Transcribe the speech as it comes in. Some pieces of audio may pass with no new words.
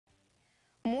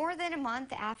More than a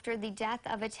month after the death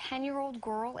of a 10-year-old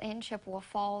girl in Chippewa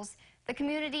Falls, the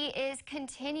community is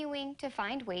continuing to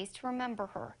find ways to remember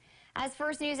her. As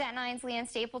First News at 9's Leanne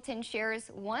Stapleton shares,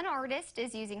 one artist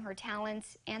is using her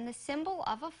talents and the symbol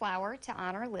of a flower to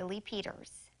honor Lily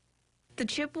Peters. The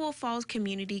Chippewa Falls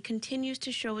community continues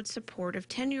to show its support of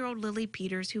 10-year-old Lily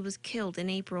Peters, who was killed in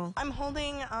April. I'm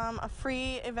holding a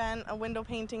free event, a window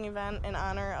painting event in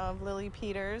honor of Lily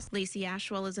Peters. Lacey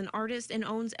Ashwell is an artist and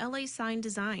owns LA Sign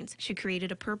Designs. She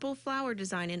created a purple flower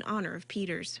design in honor of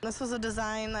Peters. This was a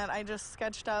design that I just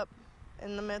sketched up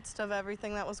in the midst of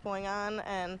everything that was going on,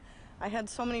 and I had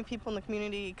so many people in the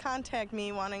community contact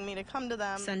me wanting me to come to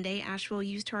them. Sunday, Ashwell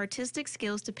used her artistic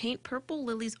skills to paint purple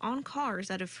lilies on cars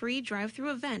at a free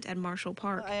drive-through event at Marshall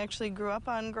Park. I actually grew up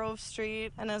on Grove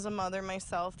Street, and as a mother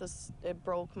myself, it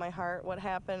broke my heart what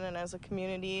happened, and as a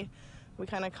community, we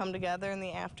kind of come together in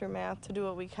the aftermath to do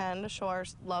what we can to show our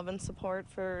love and support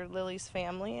for Lily's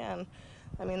family. And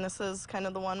I mean, this is kind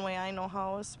of the one way I know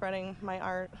how, is spreading my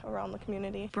art around the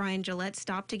community. Brian Gillette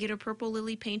stopped to get a purple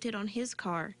lily painted on his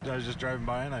car. I was just driving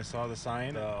by and I saw the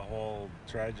sign. The whole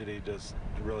tragedy just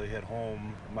really hit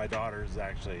home. My daughter's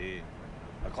actually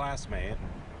a classmate.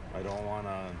 I don't want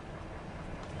to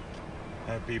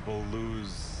have people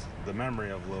lose the memory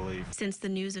of Lily. Since the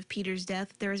news of Peters'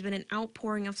 death, there has been an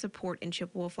outpouring of support in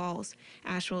Chippewa Falls.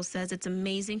 Ashwell says it's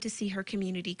amazing to see her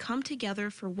community come together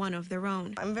for one of their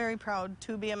own. I'm very proud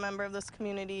to be a member of this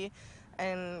community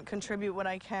and contribute what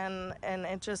I can, and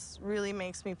it just really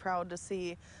makes me proud to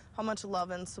see how much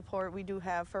love and support we do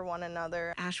have for one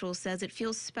another. Ashwell says it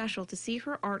feels special to see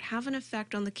her art have an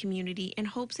effect on the community and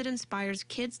hopes it inspires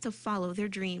kids to follow their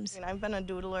dreams. I've been a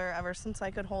doodler ever since I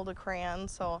could hold a crayon,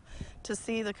 so to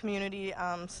see the community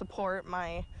support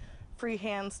my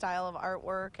freehand style of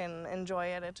artwork and enjoy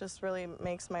it, it just really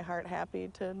makes my heart happy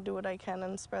to do what I can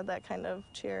and spread that kind of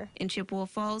cheer. In Chippewa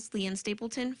Falls, Leanne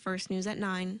Stapleton, First News at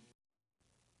 9.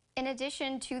 In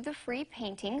addition to the free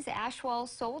paintings, Ashwell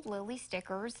sold Lily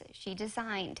stickers she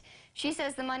designed. She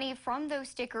says the money from those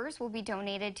stickers will be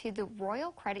donated to the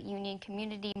Royal Credit Union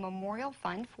Community Memorial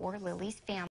Fund for Lily's family.